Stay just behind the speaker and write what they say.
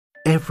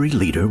Every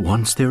leader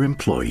wants their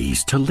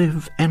employees to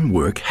live and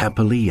work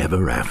happily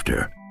ever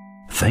after.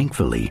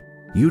 Thankfully,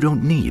 you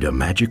don't need a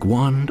magic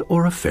wand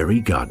or a fairy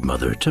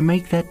godmother to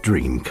make that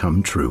dream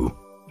come true.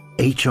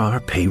 HR,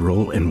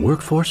 payroll, and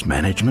workforce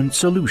management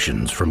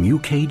solutions from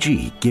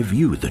UKG give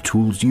you the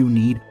tools you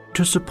need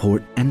to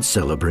support and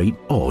celebrate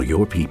all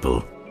your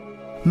people.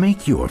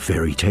 Make your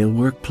fairy tale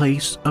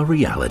workplace a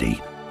reality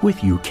with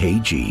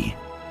UKG.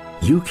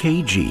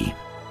 UKG,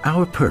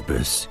 our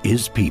purpose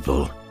is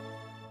people.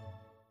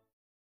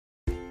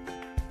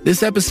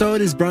 This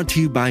episode is brought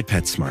to you by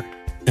PetSmart.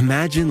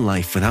 Imagine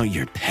life without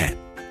your pet.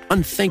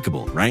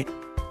 Unthinkable, right?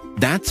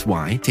 That's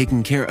why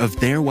taking care of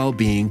their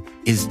well-being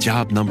is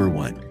job number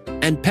one.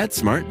 And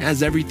PetSmart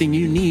has everything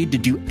you need to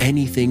do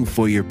anything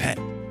for your pet.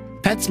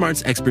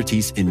 PetSmart's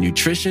expertise in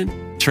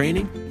nutrition,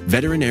 training,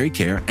 veterinary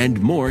care, and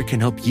more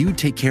can help you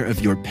take care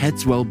of your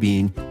pet's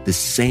well-being the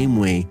same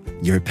way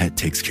your pet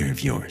takes care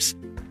of yours.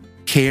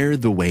 Care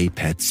the way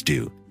pets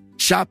do.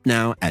 Shop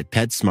now at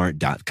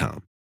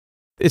PetSmart.com.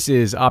 This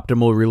is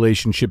Optimal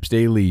Relationships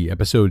Daily,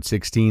 episode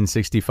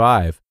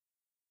 1665.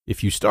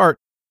 If you start,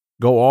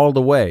 go all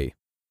the way,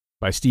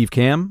 by Steve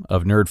Kamb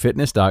of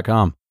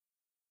nerdfitness.com.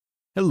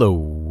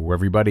 Hello,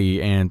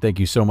 everybody, and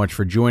thank you so much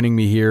for joining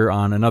me here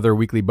on another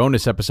weekly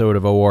bonus episode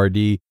of ORD.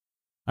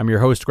 I'm your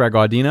host, Greg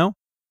Audino,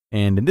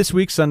 and in this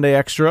week's Sunday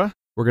Extra,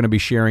 we're going to be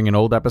sharing an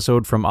old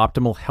episode from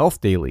Optimal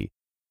Health Daily,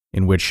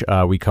 in which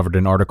we covered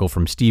an article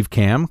from Steve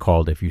Kamb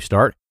called If You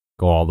Start,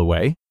 Go All the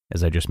Way,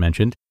 as I just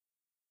mentioned.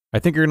 I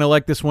think you're going to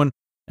like this one,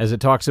 as it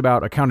talks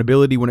about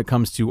accountability when it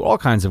comes to all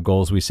kinds of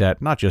goals we set,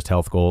 not just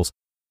health goals.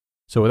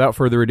 So without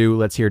further ado,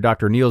 let's hear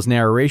Dr. Neal's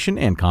narration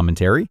and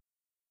commentary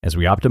as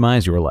we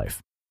optimize your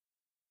life.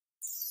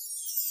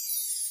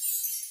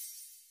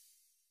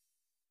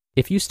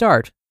 If You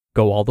Start,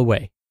 Go All the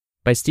Way,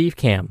 by Steve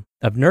Kamb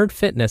of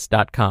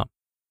nerdfitness.com.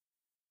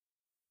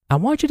 I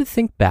want you to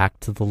think back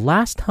to the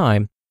last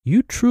time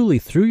you truly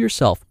threw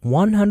yourself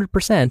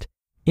 100%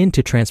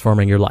 into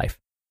transforming your life.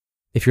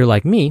 If you're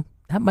like me,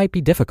 that might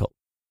be difficult.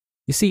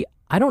 You see,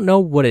 I don't know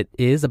what it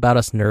is about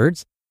us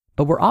nerds,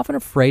 but we're often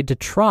afraid to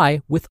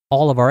try with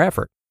all of our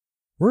effort.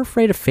 We're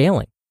afraid of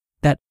failing,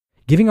 that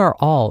giving our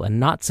all and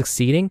not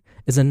succeeding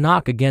is a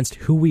knock against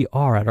who we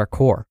are at our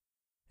core.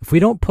 If we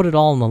don't put it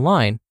all on the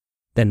line,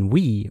 then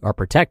we are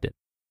protected.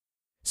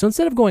 So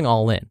instead of going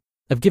all in,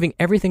 of giving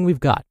everything we've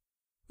got,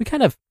 we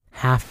kind of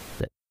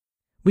half it.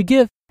 We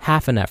give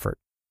half an effort,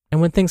 and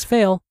when things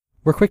fail,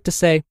 we're quick to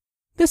say,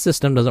 this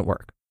system doesn't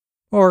work.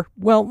 Or,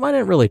 well, I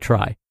didn't really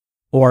try.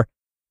 Or,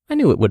 I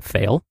knew it would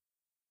fail.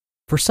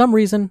 For some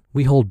reason,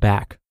 we hold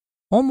back,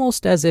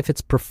 almost as if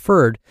it's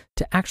preferred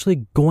to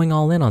actually going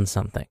all in on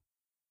something.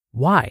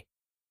 Why?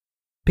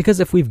 Because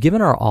if we've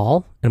given our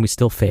all and we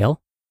still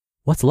fail,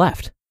 what's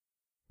left?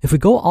 If we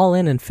go all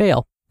in and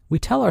fail, we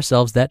tell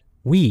ourselves that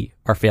we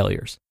are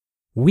failures.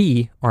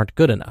 We aren't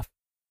good enough.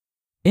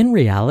 In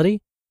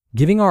reality,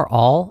 giving our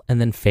all and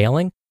then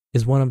failing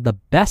is one of the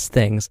best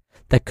things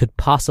that could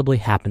possibly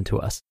happen to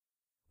us.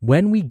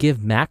 When we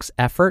give max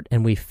effort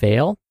and we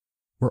fail,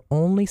 we're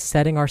only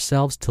setting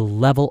ourselves to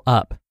level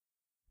up.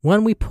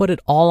 When we put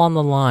it all on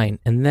the line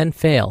and then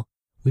fail,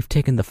 we've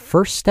taken the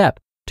first step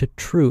to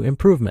true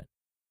improvement.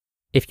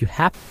 If you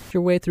half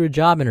your way through a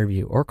job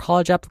interview or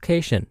college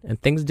application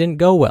and things didn't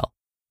go well,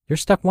 you're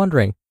stuck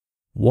wondering,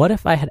 what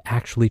if I had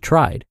actually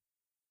tried?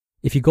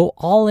 If you go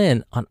all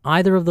in on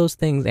either of those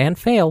things and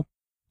fail,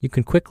 you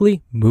can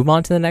quickly move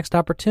on to the next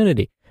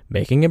opportunity,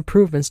 making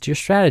improvements to your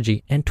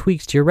strategy and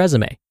tweaks to your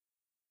resume.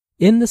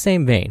 In the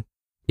same vein,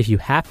 if you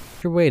half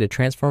your way to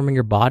transforming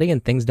your body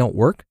and things don't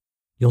work,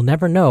 you'll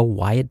never know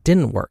why it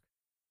didn't work.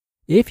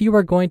 If you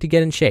are going to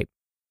get in shape,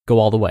 go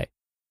all the way.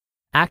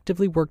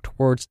 Actively work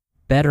towards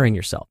bettering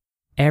yourself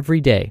every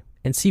day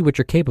and see what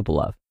you're capable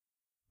of.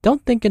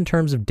 Don't think in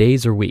terms of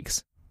days or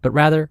weeks, but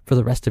rather for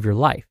the rest of your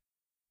life.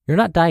 You're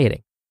not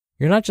dieting.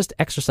 You're not just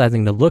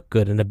exercising to look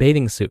good in a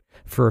bathing suit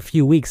for a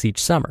few weeks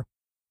each summer.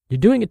 You're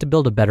doing it to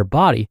build a better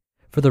body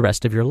for the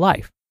rest of your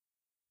life.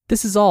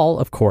 This is all,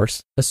 of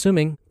course,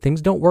 assuming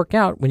things don't work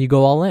out when you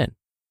go all in.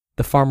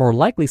 The far more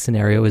likely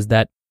scenario is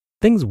that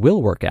things will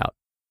work out.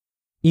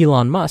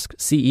 Elon Musk,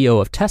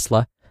 CEO of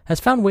Tesla, has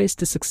found ways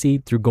to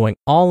succeed through going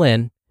all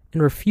in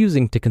and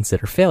refusing to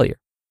consider failure.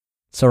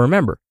 So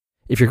remember,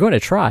 if you're going to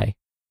try,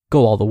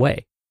 go all the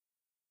way.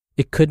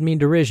 It could mean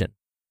derision.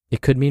 It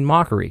could mean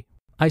mockery,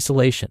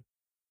 isolation.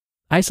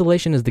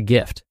 Isolation is the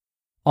gift.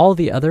 All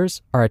the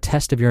others are a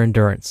test of your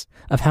endurance,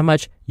 of how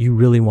much you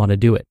really want to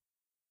do it.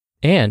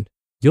 And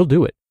you'll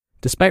do it,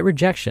 despite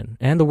rejection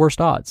and the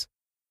worst odds.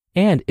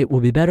 And it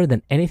will be better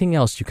than anything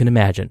else you can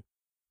imagine.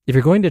 If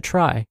you're going to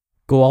try,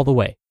 go all the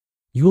way.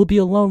 You will be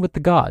alone with the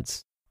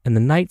gods, and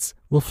the nights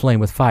will flame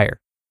with fire.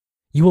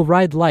 You will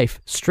ride life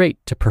straight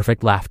to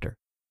perfect laughter.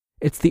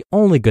 It's the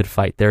only good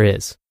fight there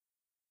is.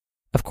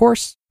 Of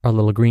course, our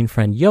little green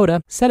friend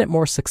Yoda said it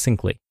more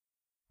succinctly.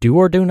 Do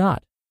or do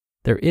not.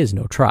 There is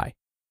no try.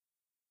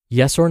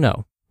 Yes or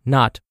no,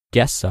 not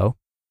guess so.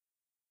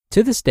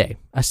 To this day,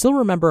 I still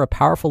remember a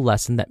powerful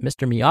lesson that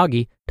Mr.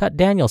 Miyagi taught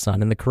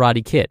Daniel-san in The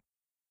Karate Kid.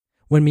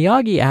 When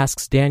Miyagi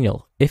asks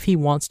Daniel if he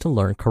wants to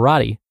learn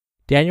karate,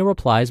 Daniel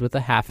replies with a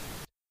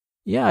half,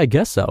 "Yeah, I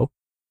guess so."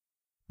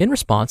 In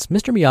response,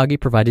 Mr.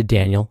 Miyagi provided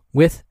Daniel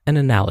with an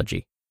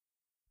analogy.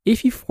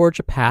 If you forge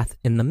a path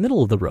in the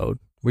middle of the road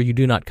where you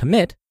do not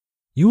commit,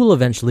 you will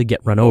eventually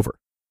get run over.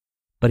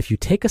 But if you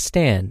take a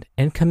stand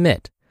and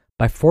commit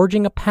by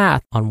forging a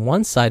path on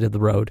one side of the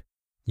road,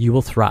 you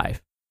will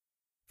thrive.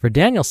 For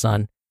Daniel's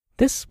son,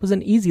 this was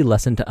an easy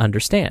lesson to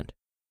understand.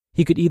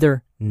 He could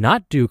either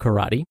not do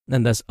karate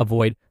and thus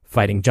avoid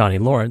fighting Johnny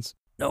Lawrence,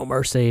 no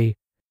mercy,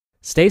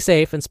 stay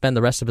safe and spend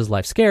the rest of his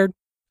life scared,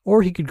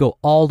 or he could go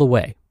all the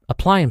way,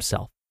 apply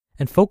himself,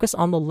 and focus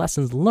on the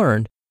lessons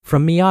learned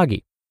from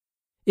Miyagi.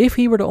 If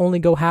he were to only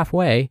go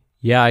halfway,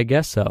 yeah, I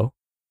guess so,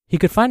 he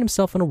could find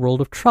himself in a world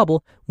of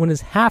trouble when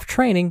his half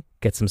training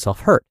gets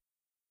himself hurt.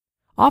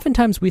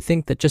 Oftentimes we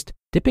think that just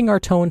dipping our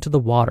toe into the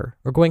water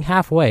or going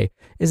halfway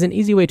is an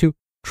easy way to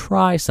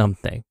try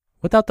something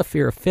without the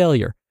fear of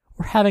failure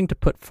or having to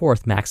put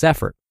forth max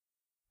effort.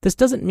 This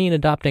doesn't mean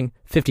adopting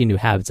 50 new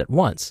habits at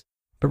once,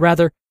 but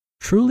rather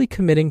truly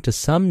committing to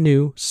some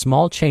new,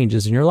 small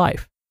changes in your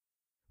life.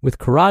 With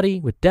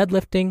karate, with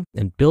deadlifting,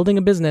 and building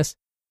a business,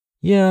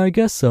 yeah, I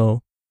guess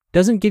so,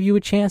 doesn't give you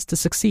a chance to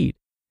succeed.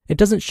 It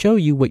doesn't show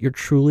you what you're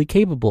truly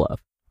capable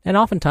of, and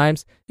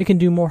oftentimes it can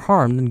do more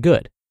harm than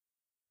good.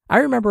 I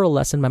remember a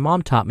lesson my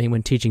mom taught me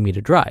when teaching me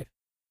to drive.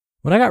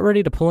 When I got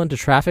ready to pull into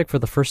traffic for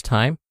the first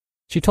time,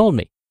 she told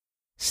me,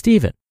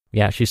 "Steven,"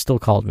 yeah, she still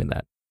called me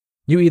that,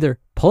 "you either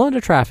pull into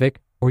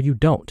traffic or you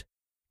don't.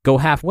 Go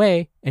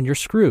halfway and you're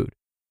screwed.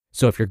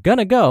 So if you're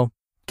gonna go,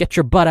 get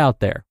your butt out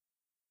there."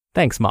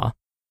 Thanks, Ma.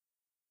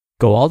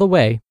 Go all the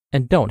way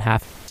and don't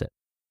half it.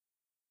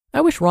 I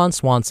wish Ron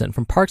Swanson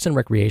from Parks and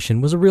Recreation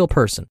was a real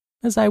person,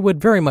 as I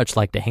would very much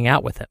like to hang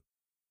out with him.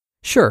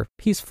 Sure,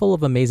 he's full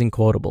of amazing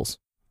quotables,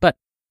 but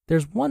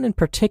there's one in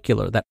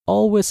particular that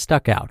always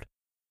stuck out.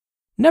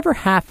 Never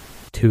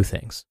half two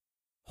things.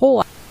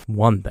 Whole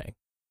one thing.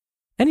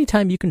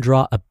 Anytime you can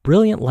draw a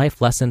brilliant life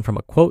lesson from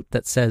a quote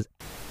that says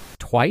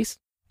twice,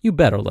 you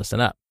better listen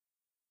up.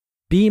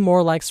 Be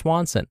more like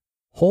Swanson.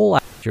 Whole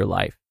your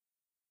life.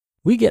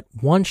 We get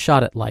one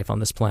shot at life on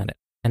this planet,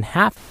 and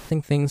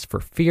half-thing things for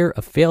fear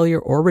of failure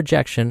or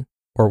rejection,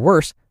 or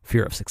worse,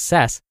 fear of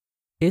success,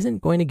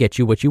 isn't going to get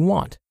you what you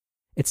want.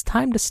 It's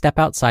time to step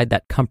outside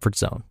that comfort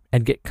zone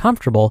and get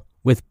comfortable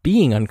with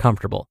being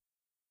uncomfortable.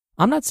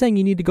 I'm not saying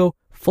you need to go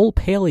full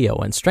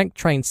paleo and strength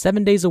train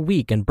 7 days a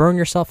week and burn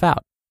yourself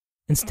out.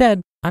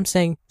 Instead, I'm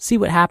saying see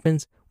what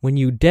happens when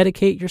you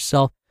dedicate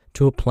yourself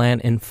to a plan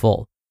in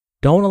full.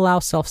 Don't allow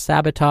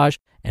self-sabotage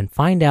and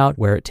find out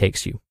where it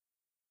takes you.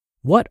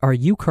 What are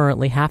you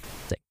currently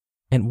half-ing?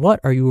 And what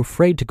are you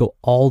afraid to go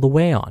all the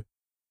way on?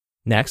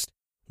 Next,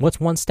 what's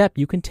one step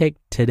you can take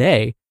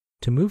today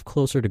to move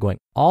closer to going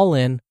all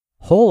in,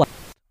 whole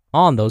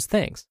on those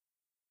things?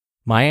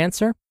 My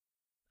answer?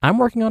 I'm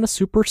working on a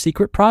super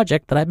secret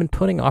project that I've been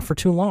putting off for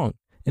too long,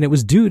 and it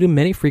was due to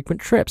many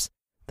frequent trips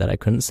that I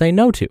couldn't say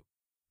no to.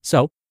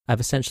 So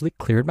I've essentially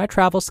cleared my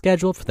travel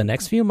schedule for the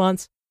next few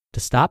months to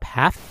stop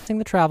half-ing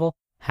the travel,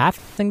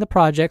 half-ing the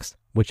projects,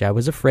 which I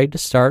was afraid to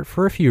start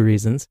for a few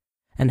reasons,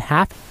 and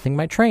half-ing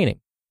my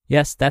training.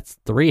 Yes, that's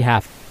 3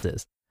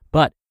 halves,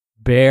 but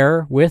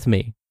bear with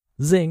me.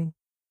 Zing.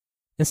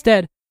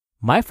 Instead,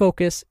 my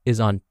focus is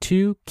on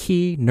 2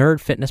 key nerd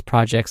fitness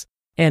projects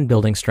and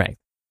building strength,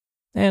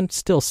 and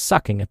still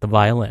sucking at the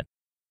violin.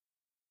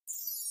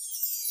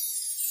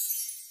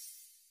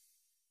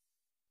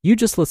 You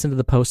just listened to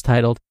the post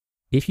titled,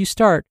 "If You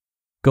Start,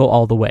 Go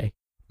All the Way"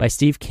 by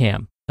Steve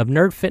Kamb of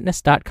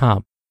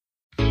nerdfitness.com.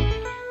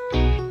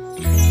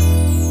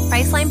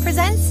 Priceline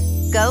presents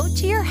Go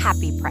to Your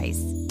Happy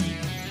Price.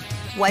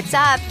 What's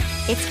up?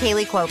 It's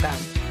Kaylee Cuoco.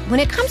 When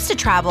it comes to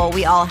travel,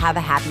 we all have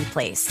a happy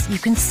place. You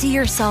can see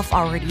yourself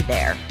already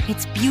there.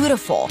 It's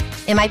beautiful.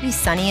 It might be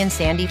sunny and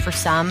sandy for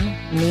some,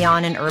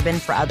 neon and urban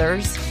for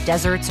others,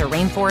 deserts or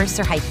rainforests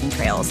or hiking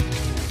trails.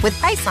 With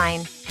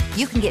Priceline,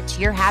 you can get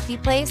to your happy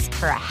place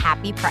for a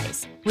happy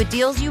price with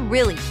deals you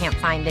really can't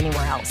find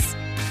anywhere else.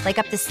 Like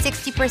up to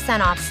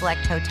 60% off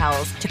select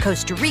hotels to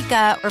Costa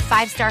Rica or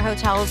 5-star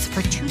hotels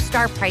for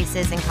 2-star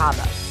prices in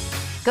Cabo.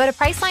 Go to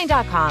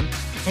Priceline.com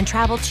and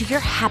travel to your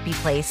happy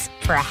place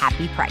for a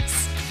happy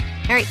price.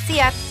 All right, see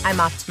ya.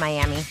 I'm off to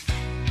Miami.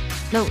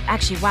 No,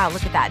 actually, wow,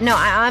 look at that. No,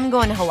 I'm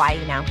going to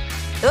Hawaii now.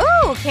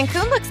 Ooh,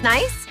 Cancun looks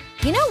nice.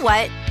 You know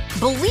what?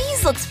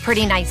 Belize looks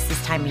pretty nice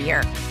this time of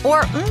year.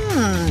 Or,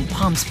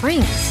 Palm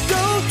Springs.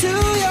 Go to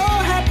your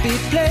happy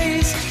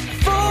place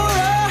for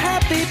a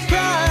happy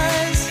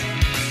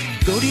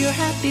price. Go to your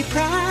happy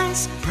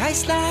price,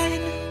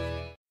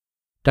 Priceline.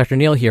 Dr.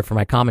 Neil here for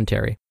my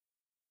commentary.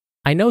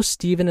 I know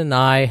Steven and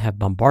I have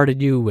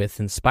bombarded you with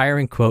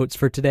inspiring quotes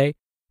for today,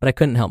 but I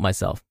couldn't help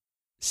myself.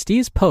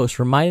 Steve's post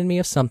reminded me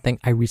of something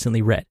I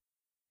recently read.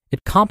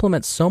 It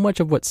complements so much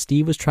of what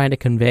Steve was trying to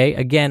convey.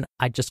 Again,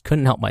 I just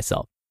couldn't help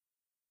myself.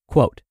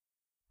 Quote,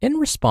 in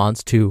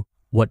response to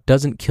 "What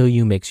doesn't kill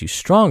you makes you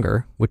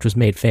stronger," which was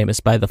made famous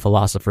by the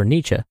philosopher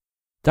Nietzsche,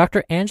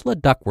 Dr. Angela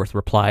Duckworth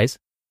replies,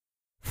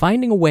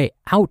 "Finding a way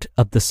out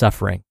of the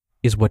suffering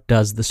is what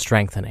does the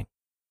strengthening."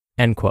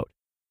 End quote.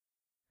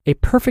 A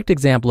perfect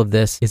example of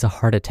this is a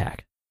heart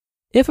attack.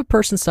 If a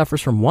person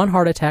suffers from one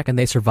heart attack and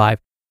they survive,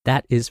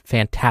 that is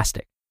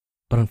fantastic.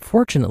 But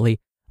unfortunately,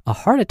 a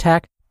heart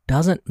attack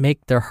doesn't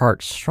make their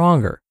heart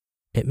stronger.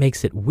 It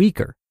makes it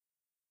weaker.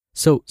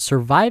 So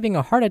surviving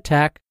a heart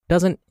attack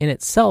doesn't in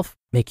itself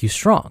make you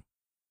strong.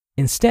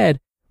 Instead,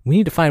 we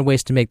need to find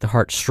ways to make the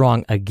heart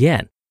strong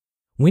again.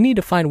 We need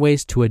to find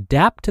ways to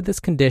adapt to this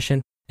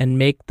condition and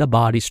make the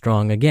body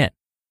strong again.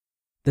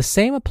 The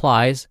same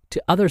applies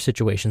to other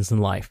situations in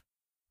life.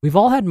 We've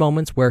all had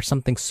moments where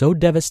something so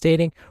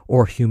devastating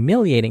or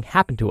humiliating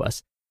happened to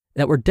us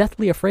that we're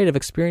deathly afraid of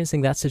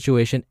experiencing that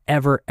situation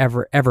ever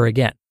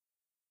again.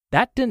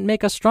 That didn't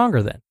make us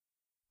stronger then.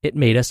 It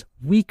made us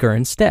weaker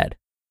instead.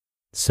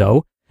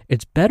 So,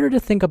 it's better to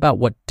think about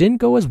what didn't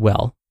go as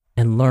well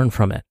and learn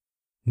from it.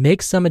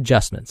 Make some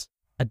adjustments,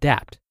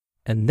 adapt,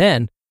 and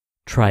then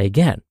try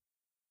again.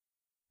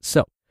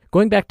 So,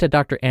 going back to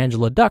Dr.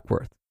 Angela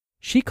Duckworth,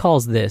 she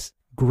calls this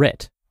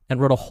grit and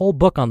wrote a whole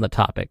book on the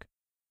topic.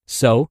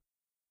 So,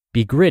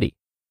 be gritty.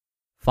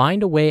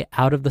 Find a way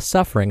out of the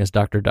suffering, as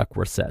Dr.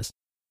 Duckworth says.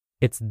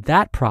 It's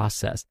that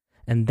process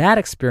and that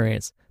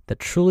experience that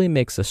truly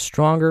makes us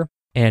stronger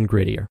and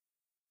grittier.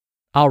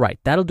 All right,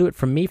 that'll do it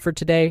from me for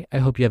today. I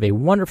hope you have a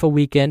wonderful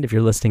weekend if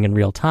you're listening in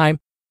real time,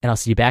 and I'll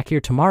see you back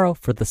here tomorrow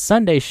for the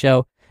Sunday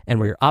show and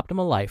where your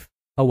optimal life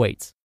awaits.